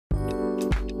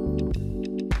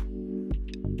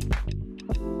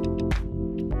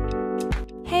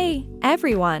Hey,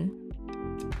 everyone!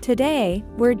 Today,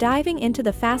 we're diving into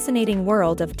the fascinating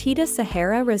world of Tita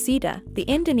Sahara Rosita, the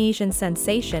Indonesian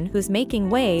sensation who's making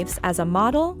waves as a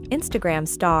model, Instagram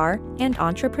star, and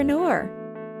entrepreneur.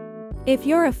 If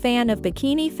you're a fan of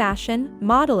bikini fashion,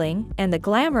 modeling, and the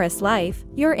glamorous life,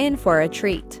 you're in for a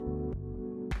treat.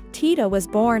 Tita was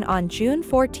born on June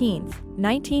 14,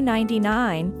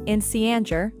 1999, in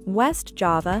Cianjur, West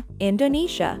Java,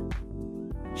 Indonesia.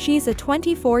 She's a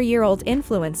 24-year-old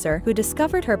influencer who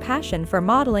discovered her passion for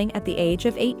modeling at the age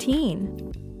of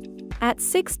 18. At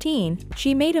 16,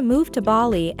 she made a move to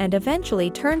Bali and eventually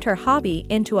turned her hobby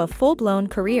into a full-blown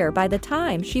career by the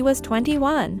time she was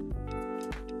 21.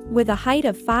 With a height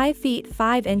of 5 feet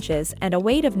 5 inches and a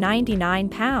weight of 99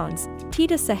 pounds,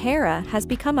 Tita Sahara has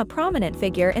become a prominent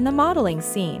figure in the modeling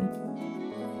scene.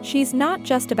 She's not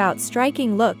just about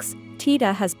striking looks.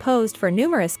 Tita has posed for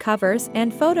numerous covers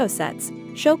and photo sets,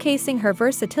 showcasing her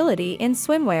versatility in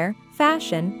swimwear,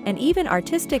 fashion, and even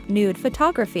artistic nude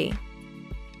photography.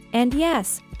 And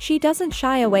yes, she doesn't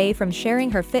shy away from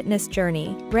sharing her fitness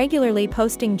journey, regularly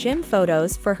posting gym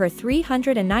photos for her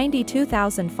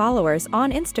 392,000 followers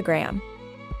on Instagram.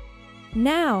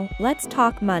 Now, let's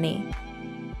talk money.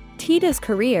 Tita's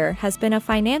career has been a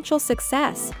financial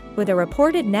success, with a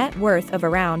reported net worth of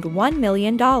around $1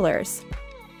 million.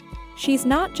 She's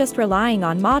not just relying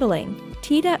on modeling.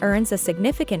 Tita earns a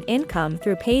significant income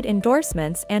through paid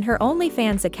endorsements and her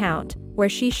OnlyFans account, where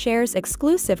she shares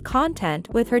exclusive content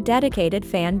with her dedicated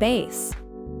fan base.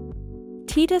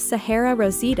 Tita Sahara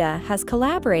Rosita has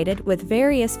collaborated with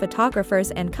various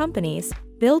photographers and companies,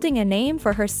 building a name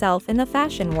for herself in the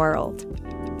fashion world.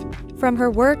 From her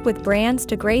work with brands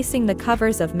to gracing the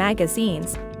covers of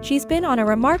magazines, she's been on a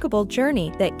remarkable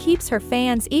journey that keeps her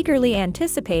fans eagerly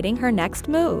anticipating her next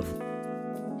move.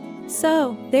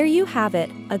 So, there you have it,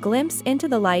 a glimpse into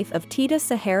the life of Tita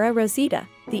Sahara Rosita,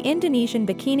 the Indonesian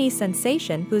bikini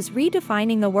sensation who's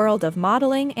redefining the world of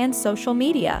modeling and social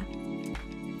media.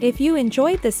 If you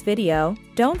enjoyed this video,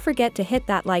 don't forget to hit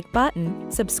that like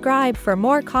button, subscribe for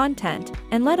more content,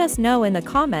 and let us know in the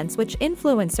comments which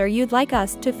influencer you'd like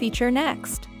us to feature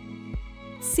next.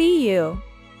 See you!